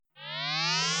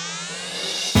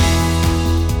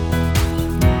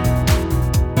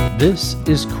This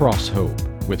is Cross Hope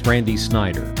with Randy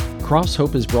Snyder. Cross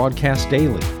Hope is broadcast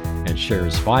daily and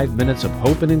shares 5 minutes of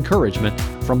hope and encouragement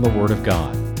from the Word of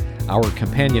God. Our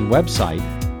companion website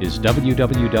is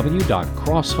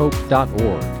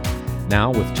www.crosshope.org. Now,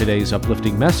 with today's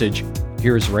uplifting message,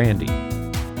 here's Randy.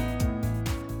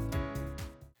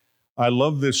 I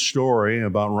love this story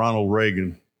about Ronald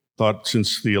Reagan. Thought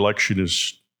since the election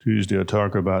is Tuesday, I'd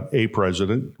talk about a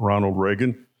president, Ronald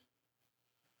Reagan.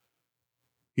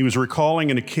 He was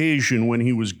recalling an occasion when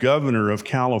he was governor of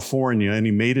California and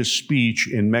he made a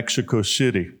speech in Mexico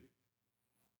City.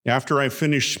 After I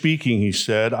finished speaking, he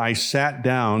said, I sat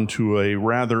down to a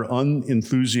rather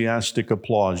unenthusiastic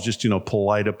applause, just,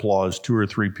 polite applause, 2 or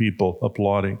 3 people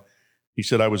applauding. He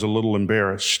said, I was a little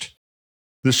embarrassed.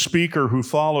 The speaker who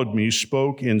followed me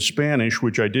spoke in Spanish,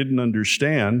 which I didn't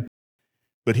understand,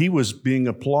 but he was being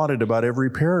applauded about every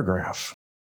paragraph.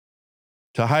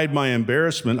 To hide my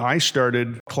embarrassment, I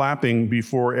started clapping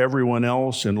before everyone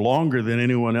else and longer than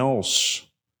anyone else,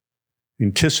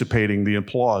 anticipating the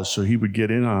applause so he would get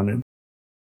in on it.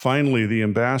 Finally, the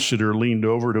ambassador leaned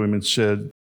over to him and said,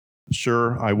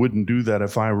 Sir, I wouldn't do that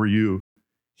if I were you.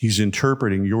 He's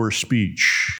interpreting your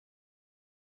speech.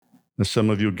 Now, some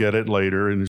of you get it later,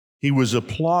 and he was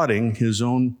applauding his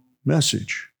own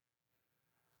message.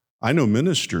 I know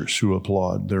ministers who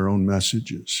applaud their own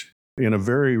messages in a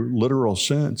very literal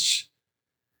sense.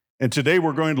 And today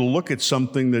we're going to look at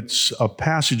something that's a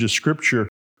passage of Scripture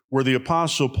where the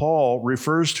Apostle Paul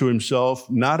refers to himself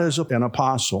not as an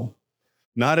apostle,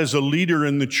 not as a leader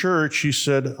in the church. He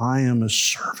said, I am a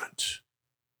servant.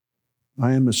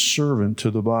 I am a servant to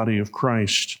the body of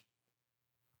Christ.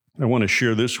 I want to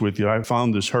share this with you. I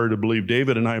found this hard to believe.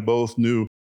 David and I both knew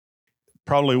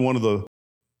probably one of the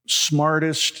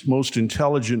smartest, most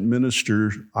intelligent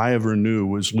minister I ever knew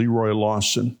was Leroy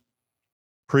Lawson.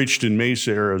 Preached in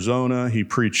Mesa, Arizona. He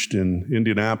preached in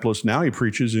Indianapolis. Now he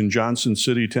preaches in Johnson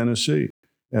City, Tennessee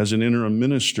as an interim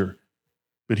minister.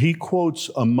 But he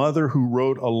quotes a mother who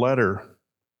wrote a letter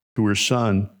to her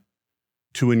son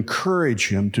to encourage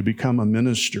him to become a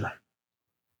minister.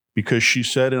 Because she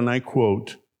said, and I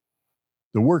quote,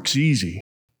 the work's easy.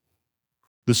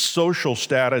 The social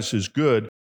status is good.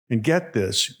 And get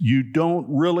this, you don't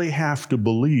really have to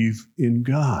believe in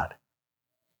God.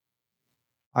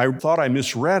 I thought I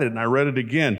misread it, and I read it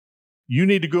again. You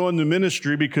need to go in the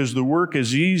ministry because the work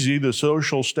is easy, the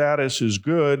social status is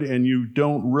good, and you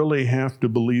don't really have to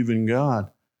believe in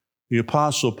God. The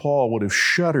Apostle Paul would have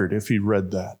shuddered if he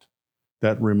read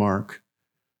that remark.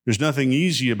 There's nothing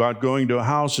easy about going to a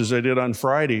house as I did on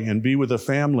Friday and be with a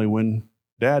family when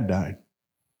Dad died,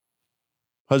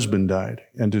 husband died,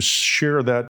 and to share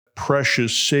that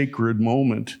precious, sacred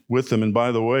moment with them. And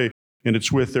by the way, and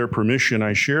it's with their permission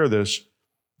I share this,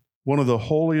 one of the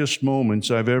holiest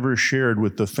moments I've ever shared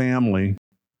with the family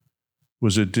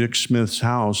was at Dick Smith's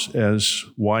house as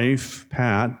wife,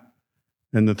 Pat,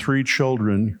 and the 3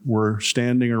 children were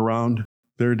standing around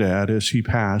their dad as he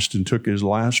passed and took his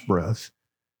last breath.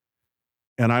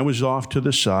 And I was off to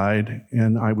the side,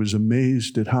 and I was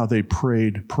amazed at how they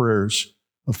prayed prayers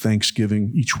of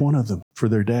thanksgiving, each one of them, for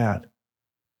their dad.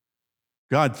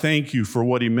 God, thank you for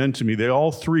what he meant to me. They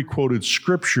all 3 quoted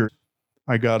Scripture.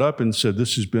 I got up and said,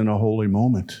 this has been a holy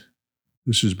moment.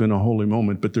 This has been a holy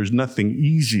moment, but there's nothing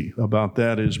easy about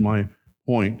that is my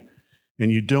point.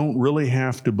 And you don't really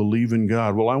have to believe in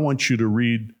God. Well, I want you to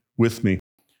read with me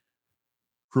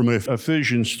from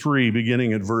Ephesians 3,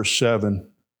 beginning at verse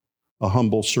 7, a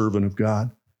humble servant of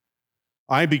God.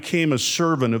 I became a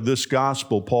servant of this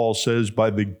gospel, Paul says,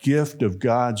 by the gift of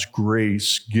God's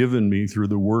grace given me through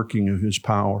the working of his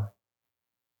power.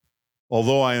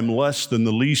 Although I am less than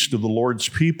the least of the Lord's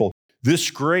people,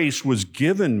 this grace was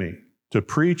given me to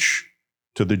preach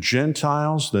to the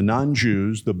Gentiles, the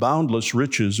non-Jews, the boundless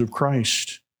riches of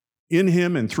Christ. In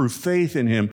him and through faith in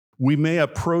him, we may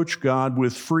approach God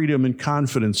with freedom and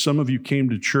confidence. Some of you came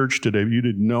to church today, you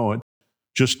didn't know it,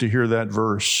 just to hear that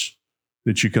verse,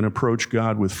 that you can approach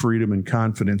God with freedom and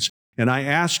confidence. And I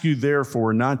ask you,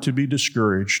 therefore, not to be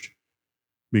discouraged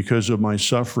because of my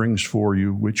sufferings for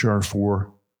you, which are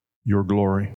for your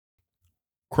glory.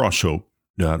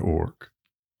 Crosshope.org.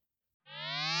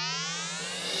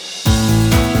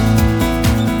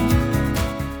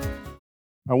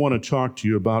 I want to talk to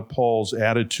you about Paul's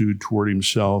attitude toward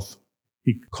himself.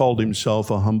 He called himself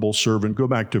a humble servant. Go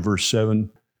back to verse 7.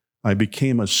 I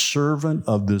became a servant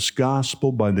of this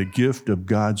gospel by the gift of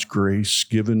God's grace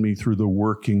given me through the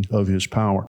working of his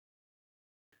power.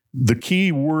 The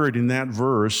key word in that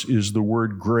verse is the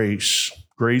word grace.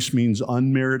 Grace means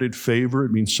unmerited favor.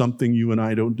 It means something you and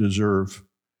I don't deserve.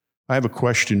 I have a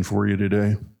question for you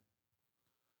today.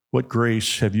 What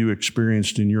grace have you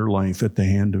experienced in your life at the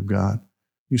hand of God?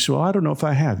 You say, well, I don't know if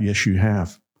I have. Yes, you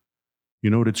have. You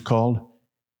know what it's called?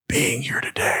 Being here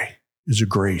today is a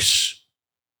grace.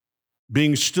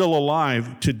 Being still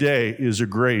alive today is a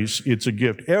grace. It's a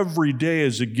gift. Every day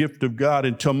is a gift of God,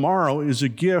 and tomorrow is a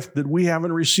gift that we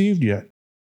haven't received yet.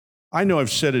 I know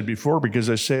I've said it before because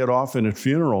I say it often at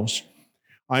funerals.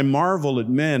 I marvel at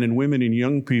men and women and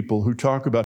young people who talk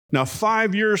about, now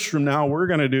 5 years from now, we're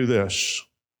going to do this.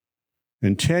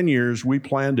 In 10 years, we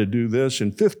plan to do this.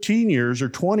 In 15 years or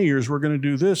 20 years, we're going to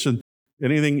do this. And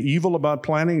anything evil about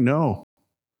planning? No.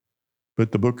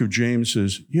 But the book of James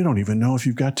says, you don't even know if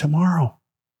you've got tomorrow.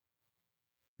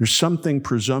 There's something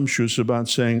presumptuous about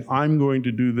saying, I'm going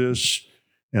to do this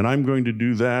and I'm going to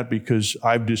do that because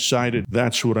I've decided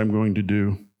that's what I'm going to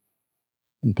do.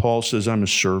 And Paul says, I'm a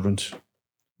servant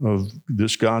of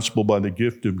this gospel by the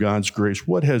gift of God's grace.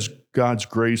 What has God's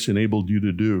grace enabled you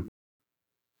to do?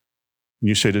 And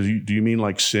you say, do you mean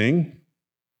like sing?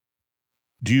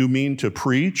 Do you mean to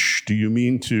preach? Do you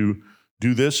mean to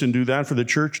do this and do that for the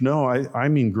church? No, I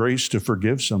mean grace to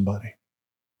forgive somebody.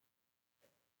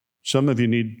 Some of you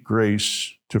need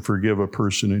grace to forgive a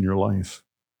person in your life,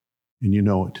 and you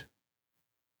know it.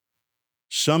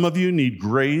 Some of you need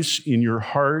grace in your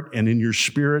heart and in your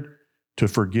spirit to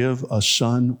forgive a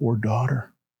son or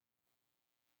daughter,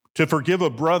 to forgive a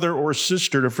brother or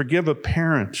sister, to forgive a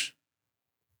parent.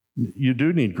 You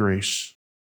do need grace.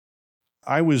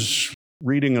 I was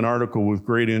reading an article with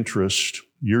great interest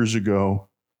years ago,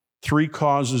 3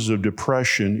 causes of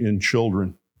depression in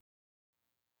children.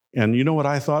 And you know what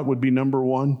I thought would be number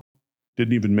 1?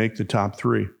 Didn't even make the top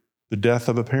 3. The death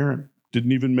of a parent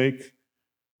didn't even make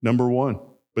number 1.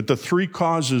 But the 3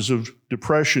 causes of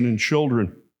depression in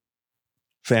children,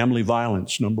 family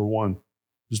violence, number 1.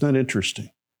 Isn't that interesting?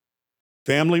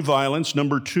 Family violence,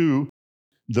 number 2,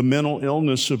 the mental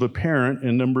illness of a parent,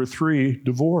 and number 3,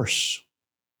 divorce.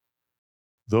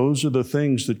 Those are the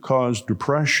things that cause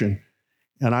depression.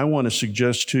 And I want to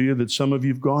suggest to you that some of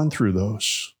you have gone through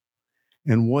those.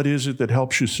 And what is it that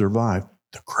helps you survive?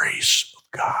 The grace of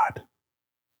God.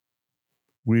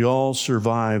 We all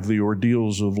survive the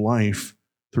ordeals of life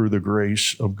through the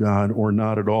grace of God, or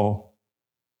not at all.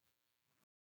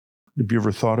 Have you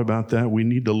ever thought about that? We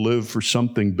need to live for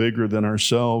something bigger than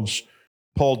ourselves.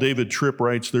 Paul David Tripp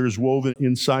writes, there is woven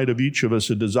inside of each of us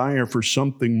a desire for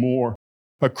something more,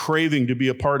 a craving to be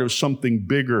a part of something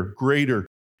bigger, greater,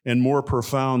 and more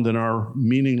profound than our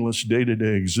meaningless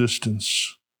day-to-day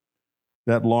existence.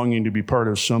 That longing to be part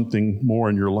of something more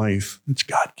in your life, it's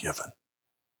God-given.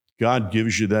 God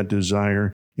gives you that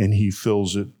desire, and He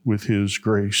fills it with His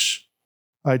grace.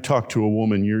 I talked to a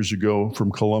woman years ago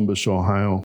from Columbus,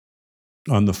 Ohio,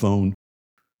 on the phone,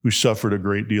 who suffered a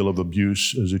great deal of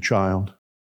abuse as a child.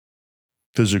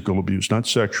 Physical abuse, not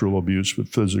sexual abuse, but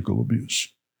physical abuse.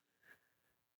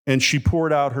 And she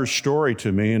poured out her story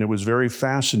to me, and it was very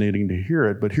fascinating to hear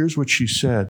it. But here's what she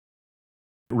said.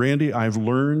 Randy, I've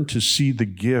learned to see the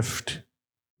gift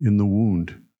in the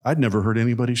wound. I'd never heard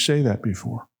anybody say that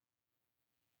before.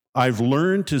 I've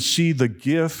learned to see the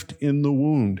gift in the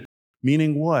wound.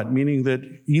 Meaning what? Meaning that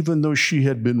even though she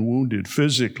had been wounded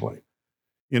physically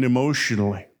and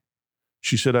emotionally,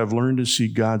 she said, I've learned to see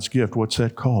God's gift. What's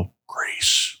that called?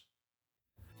 Grace.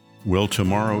 Well,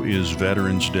 tomorrow is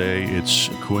Veterans Day. It's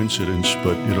a coincidence,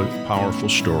 but a powerful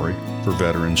story for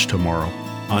veterans tomorrow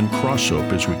on Cross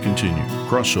Hope as we continue.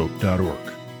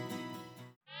 crosshope.org.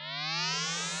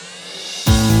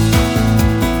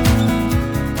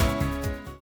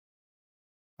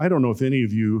 I don't know if any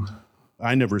of you,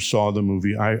 I never saw the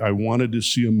movie. I wanted to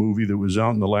see a movie that was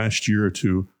out in the last year or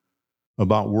two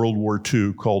about World War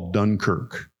II called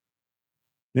Dunkirk.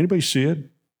 Anybody see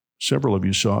it? Several of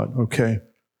you saw it. Okay.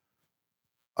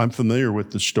 I'm familiar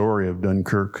with the story of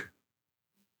Dunkirk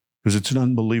because it's an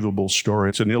unbelievable story.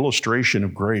 It's an illustration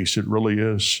of grace. It really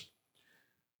is.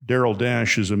 Daryl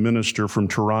Dash is a minister from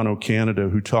Toronto, Canada,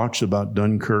 who talks about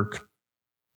Dunkirk.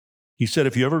 He said,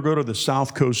 if you ever go to the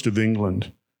south coast of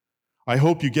England, I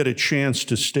hope you get a chance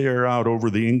to stare out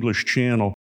over the English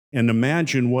Channel and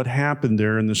imagine what happened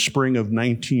there in the spring of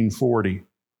 1940.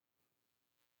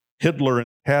 Hitler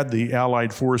had the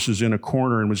Allied forces in a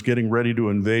corner and was getting ready to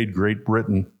invade Great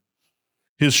Britain.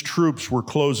 His troops were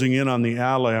closing in on the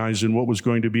Allies in what was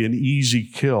going to be an easy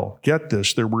kill. Get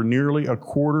this, there were nearly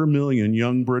 250,000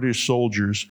 young British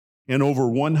soldiers and over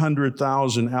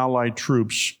 100,000 Allied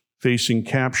troops facing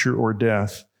capture or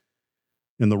death.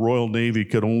 And the Royal Navy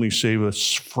could only save a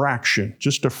fraction,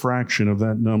 just a fraction of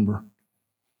that number.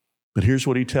 But here's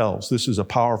what he tells. This is a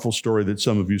powerful story that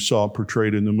some of you saw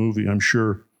portrayed in the movie, I'm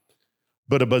sure.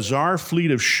 But a bizarre fleet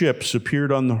of ships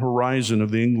appeared on the horizon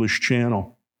of the English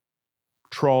Channel.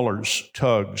 Trawlers,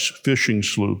 tugs, fishing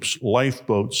sloops,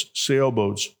 lifeboats,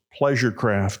 sailboats, pleasure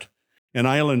craft, an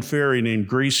island ferry named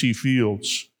Gracie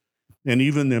Fields, and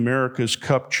even the America's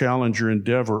Cup Challenger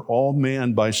Endeavor, all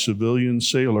manned by civilian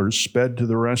sailors, sped to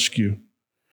the rescue.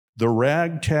 The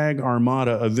ragtag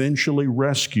armada eventually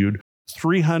rescued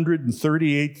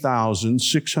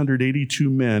 338,682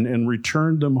 men and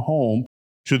returned them home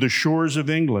to the shores of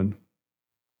England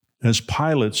as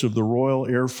pilots of the Royal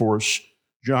Air Force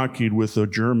jockeyed with the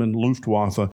German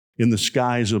Luftwaffe in the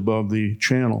skies above the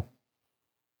channel.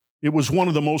 It was one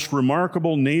of the most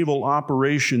remarkable naval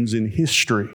operations in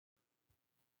history.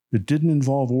 It didn't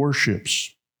involve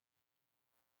warships.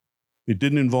 It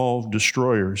didn't involve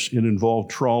destroyers. It involved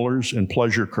trawlers and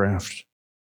pleasure craft,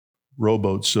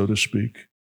 rowboats, so to speak.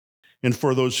 And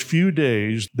for those few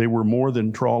days, they were more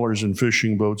than trawlers and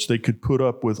fishing boats. They could put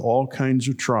up with all kinds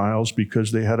of trials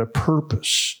because they had a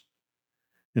purpose.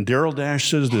 And Daryl Dash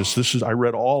says this, I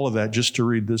read all of that just to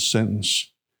read this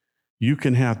sentence. You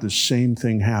can have the same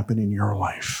thing happen in your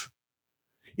life.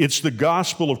 It's the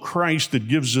gospel of Christ that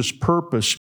gives us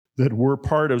purpose, that we're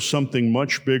part of something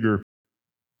much bigger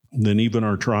than even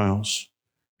our trials.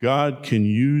 God can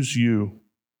use you,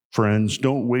 friends.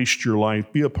 Don't waste your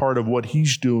life. Be a part of what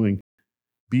He's doing.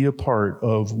 Be a part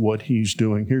of what He's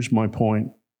doing. Here's my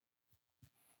point.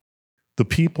 The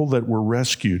people that were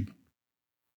rescued,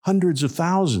 hundreds of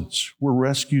thousands, were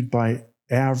rescued by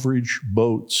average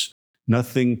boats.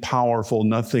 Nothing powerful,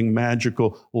 nothing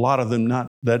magical. A lot of them not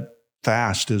that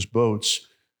fast as boats,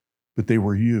 but they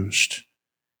were used.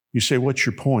 You say, what's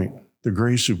your point? The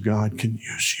grace of God can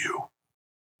use you.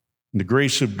 And the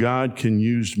grace of God can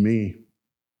use me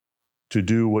to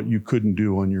do what you couldn't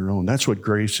do on your own. That's what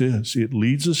grace is. It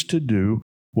leads us to do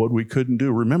what we couldn't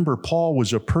do. Remember, Paul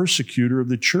was a persecutor of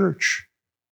the church.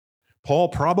 Paul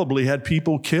probably had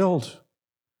people killed,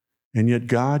 and yet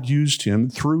God used him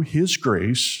through His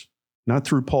grace, not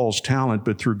through Paul's talent,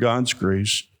 but through God's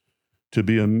grace, to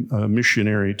be a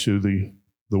missionary to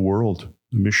the world,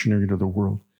 a missionary to the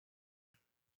world.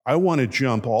 I want to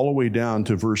jump all the way down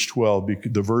to verse 12,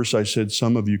 because the verse I said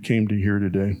some of you came to hear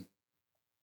today.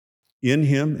 In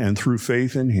Him and through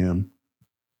faith in Him,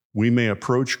 we may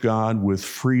approach God with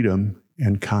freedom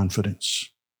and confidence.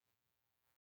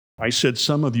 I said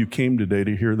some of you came today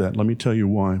to hear that. Let me tell you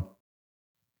why.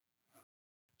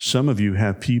 Some of you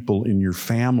have people in your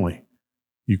family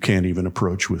you can't even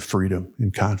approach with freedom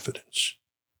and confidence.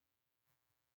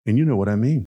 And you know what I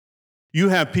mean. You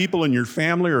have people in your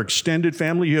family or extended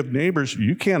family, you have neighbors,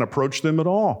 you can't approach them at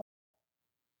all.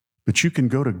 But you can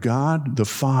go to God the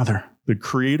Father, the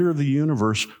creator of the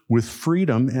universe, with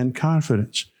freedom and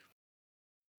confidence.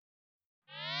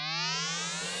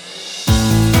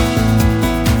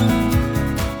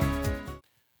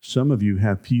 Some of you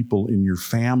have people in your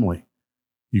family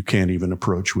you can't even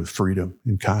approach with freedom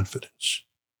and confidence.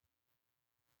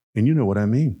 And you know what I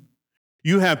mean.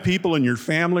 You have people in your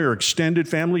family or extended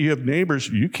family, you have neighbors,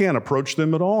 you can't approach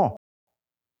them at all.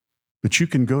 But you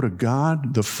can go to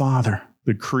God the Father,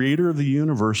 the creator of the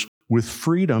universe, with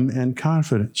freedom and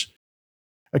confidence.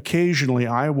 Occasionally,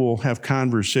 I will have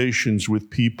conversations with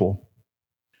people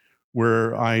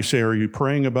where I say, are you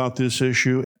praying about this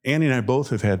issue? Annie and I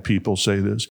both have had people say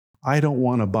this. I don't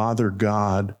want to bother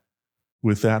God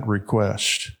with that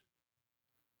request.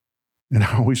 And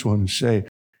I always want to say,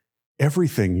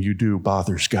 everything you do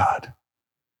bothers God.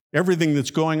 Everything that's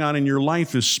going on in your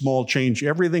life is small change.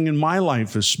 Everything in my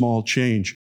life is small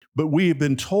change. But we have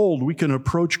been told we can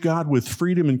approach God with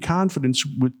freedom and confidence,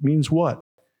 which means what?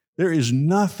 There is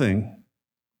nothing,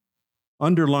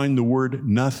 underline the word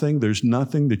nothing, there's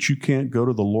nothing that you can't go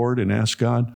to the Lord and ask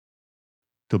God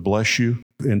to bless you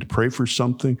and to pray for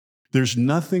something. There's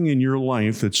nothing in your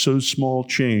life that's so small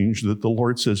change that the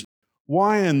Lord says,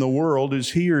 why in the world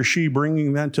is he or she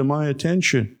bringing that to my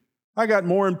attention? I got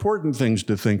more important things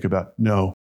to think about.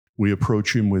 No, we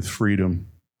approach Him with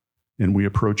freedom and we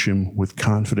approach Him with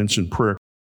confidence and prayer.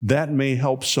 That may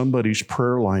help somebody's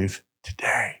prayer life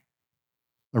today.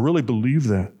 I really believe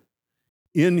that.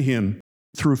 In Him,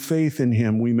 through faith in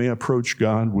Him, we may approach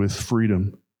God with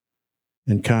freedom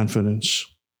and confidence.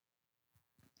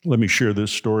 Let me share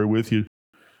this story with you.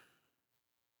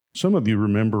 Some of you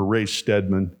remember Ray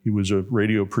Stedman. He was a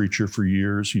radio preacher for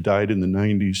years. He died in the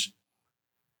 90s.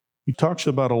 He talks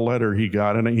about a letter he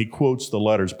got, and he quotes the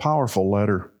letter. It's a powerful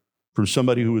letter from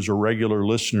somebody who was a regular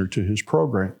listener to his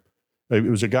program. It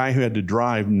was a guy who had to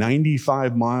drive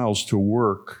 95 miles to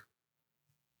work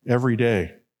every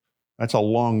day. That's a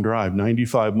long drive,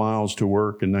 95 miles to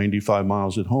work and 95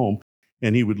 miles at home.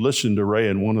 And he would listen to Ray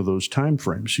in one of those time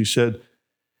frames. He said,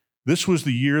 This was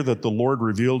the year that the Lord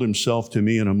revealed himself to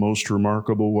me in a most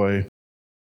remarkable way.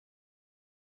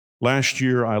 Last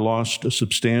year, I lost a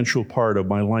substantial part of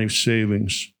my life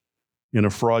savings in a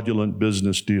fraudulent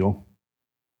business deal.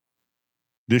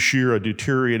 This year, a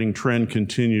deteriorating trend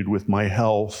continued with my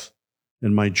health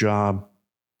and my job.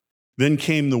 Then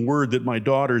came the word that my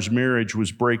daughter's marriage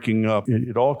was breaking up.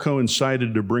 It all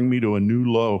coincided to bring me to a new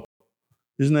low.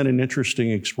 Isn't that an interesting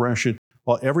expression?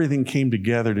 Well, everything came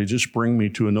together to just bring me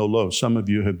to a no low. Some of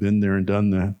you have been there and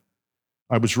done that.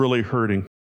 I was really hurting.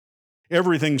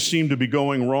 Everything seemed to be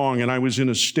going wrong, and I was in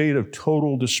a state of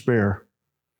total despair.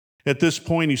 At this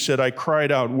point, he said, I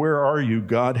cried out, "Where are you,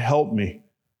 God? Help me."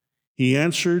 He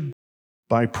answered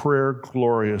by prayer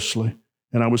gloriously,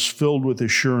 and I was filled with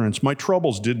assurance. My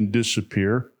troubles didn't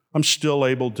disappear. I'm still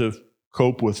able to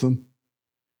cope with them,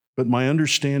 but my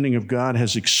understanding of God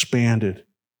has expanded.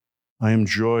 I am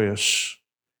joyous.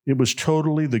 It was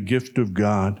totally the gift of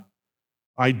God.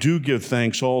 I do give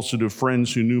thanks also to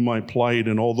friends who knew my plight,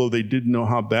 and although they didn't know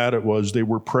how bad it was, they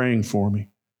were praying for me,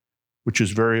 which is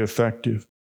very effective.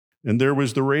 And there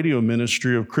was the radio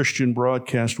ministry of Christian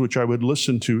broadcast, which I would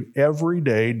listen to every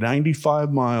day,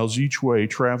 95 miles each way,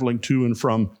 traveling to and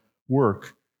from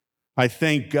work. I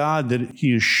thank God that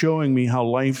He is showing me how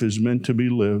life is meant to be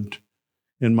lived,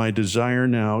 and my desire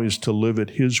now is to live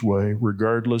it His way,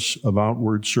 regardless of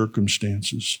outward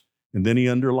circumstances. And then he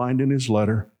underlined in his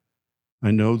letter,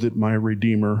 I know that my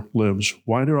Redeemer lives.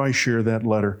 Why do I share that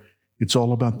letter? It's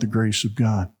all about the grace of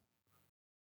God.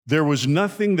 There was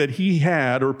nothing that he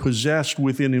had or possessed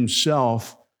within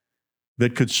himself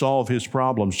that could solve his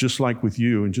problems, just like with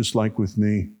you and just like with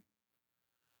me.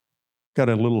 Got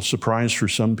a little surprise for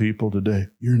some people today.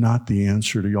 You're not the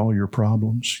answer to all your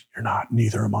problems. You're not,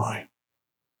 neither am I.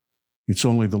 It's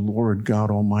only the Lord God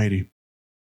Almighty.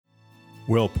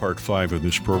 Well, part 5 of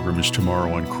this program is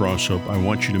tomorrow on Cross Hope. I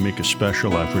want you to make a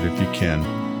special effort, if you can,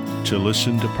 to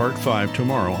listen to part 5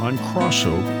 tomorrow on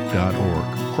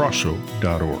crosshope.org.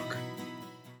 Crosshope.org.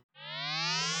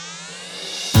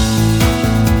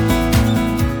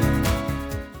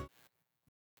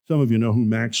 Some of you know who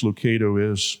Max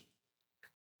Lucado is.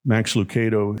 Max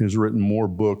Lucado has written more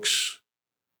books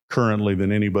currently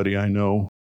than anybody I know.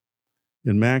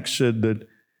 And Max said that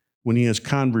when he has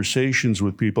conversations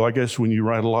with people, I guess when you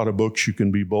write a lot of books, you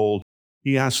can be bold.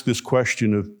 He asks this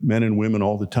question of men and women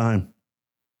all the time.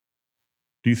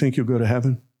 Do you think you'll go to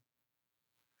heaven?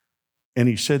 And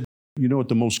he said, you know what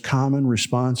the most common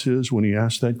response is when he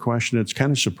asked that question? It's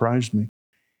kind of surprised me.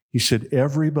 He said,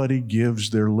 everybody gives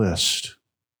their list.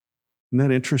 Isn't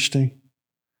that interesting?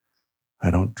 I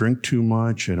don't drink too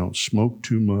much. I don't smoke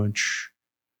too much.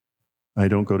 I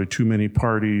don't go to too many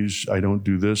parties. I don't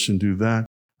do this and do that.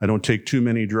 I don't take too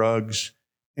many drugs.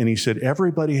 And he said,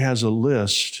 everybody has a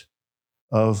list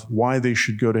of why they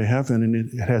should go to heaven, and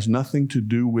it has nothing to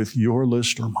do with your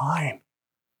list or mine.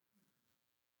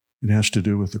 It has to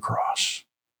do with the cross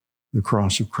of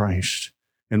Christ,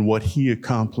 and what He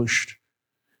accomplished.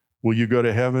 Will you go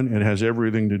to heaven? It has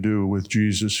everything to do with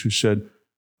Jesus, who said,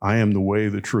 I am the way,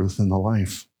 the truth, and the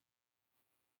life.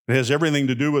 It has everything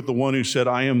to do with the one who said,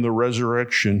 I am the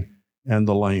resurrection and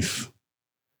the life.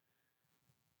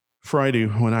 Friday,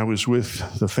 when I was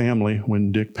with the family,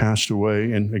 when Dick passed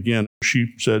away, and again,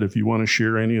 she said, if you want to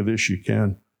share any of this, you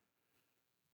can.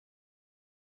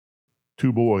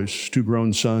 2 boys, 2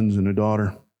 grown sons and a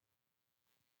daughter,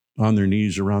 on their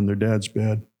knees around their dad's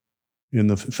bed in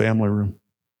the family room,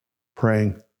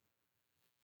 praying,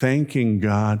 thanking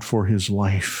God for His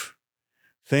life,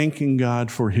 thanking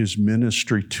God for His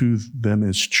ministry to them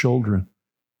as children.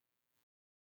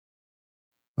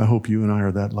 I hope you and I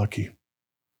are that lucky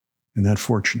and that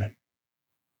fortunate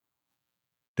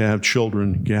to have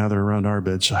children gather around our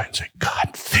bedside and say,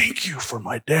 God, thank you for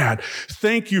my dad.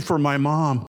 Thank you for my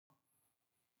mom.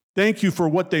 Thank you for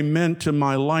what they meant to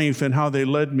my life and how they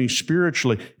led me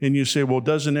spiritually. And you say, well,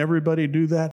 doesn't everybody do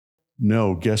that?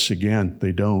 No, guess again,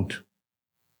 they don't.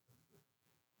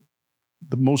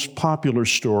 The most popular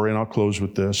story, and I'll close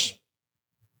with this,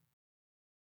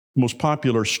 the most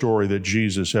popular story that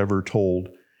Jesus ever told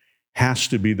has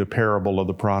to be the parable of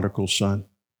the prodigal son.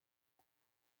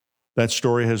 That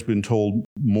story has been told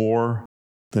more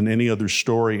than any other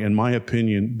story, in my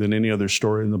opinion, than any other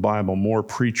story in the Bible. More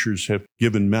preachers have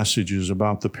given messages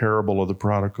about the parable of the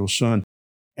prodigal son.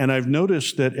 And I've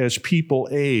noticed that as people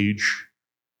age,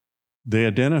 they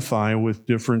identify with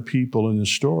different people in the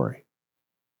story.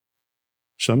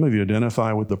 Some of you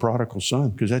identify with the prodigal son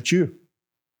because that's you.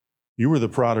 You were the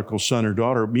prodigal son or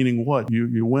daughter, meaning what?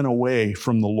 You went away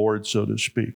from the Lord, so to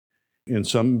speak. And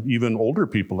some, even older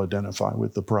people, identify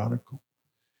with the prodigal.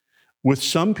 With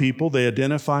some people, they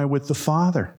identify with the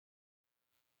father.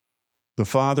 The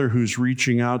father who's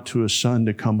reaching out to a son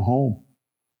to come home.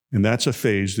 And that's a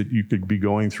phase that you could be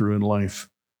going through in life.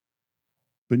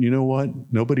 But you know what?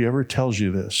 Nobody ever tells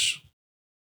you this.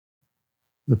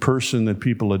 The person that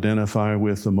people identify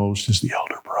with the most is the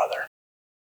elder brother.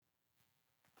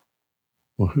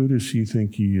 Well, who does he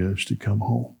think he is to come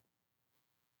home?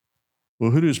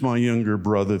 Well, who does my younger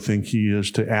brother think he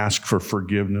is to ask for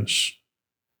forgiveness?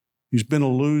 He's been a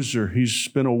loser. He's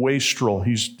been a wastrel.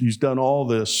 He's done all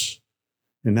this.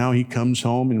 And now he comes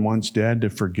home and wants Dad to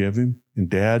forgive him. And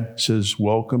Dad says,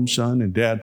 welcome, son. And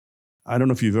Dad, I don't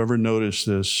know if you've ever noticed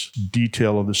this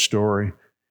detail of the story.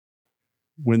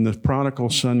 When the prodigal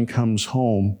son comes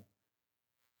home,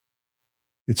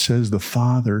 it says the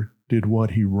father did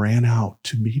what? He ran out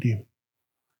to meet him.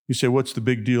 You say, what's the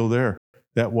big deal there?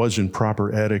 That wasn't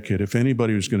proper etiquette. If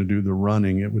anybody was going to do the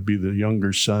running, it would be the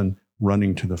younger son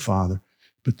running to the father.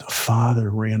 But the father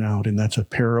ran out, and that's a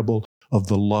parable of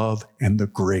the love and the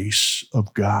grace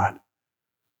of God,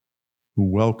 who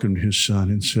welcomed his son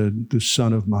and said, this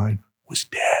son of mine was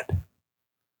dead,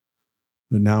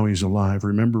 but now he's alive.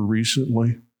 Remember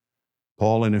recently,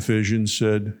 Paul in Ephesians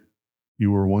said,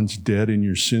 you were once dead in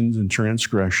your sins and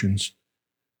transgressions,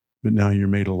 but now you're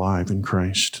made alive in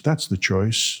Christ. That's the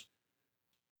choice.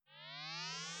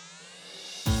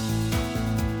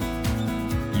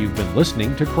 You've been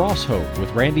listening to Cross Hope with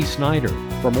Randy Snyder.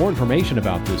 For more information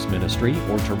about this ministry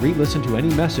or to re-listen to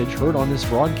any message heard on this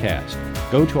broadcast,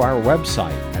 go to our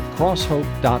website at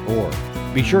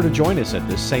crosshope.org. Be sure to join us at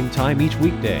this same time each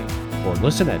weekday or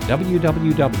listen at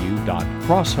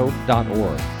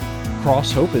www.crosshope.org.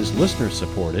 Cross Hope is listener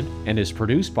supported and is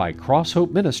produced by Cross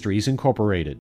Hope Ministries Incorporated.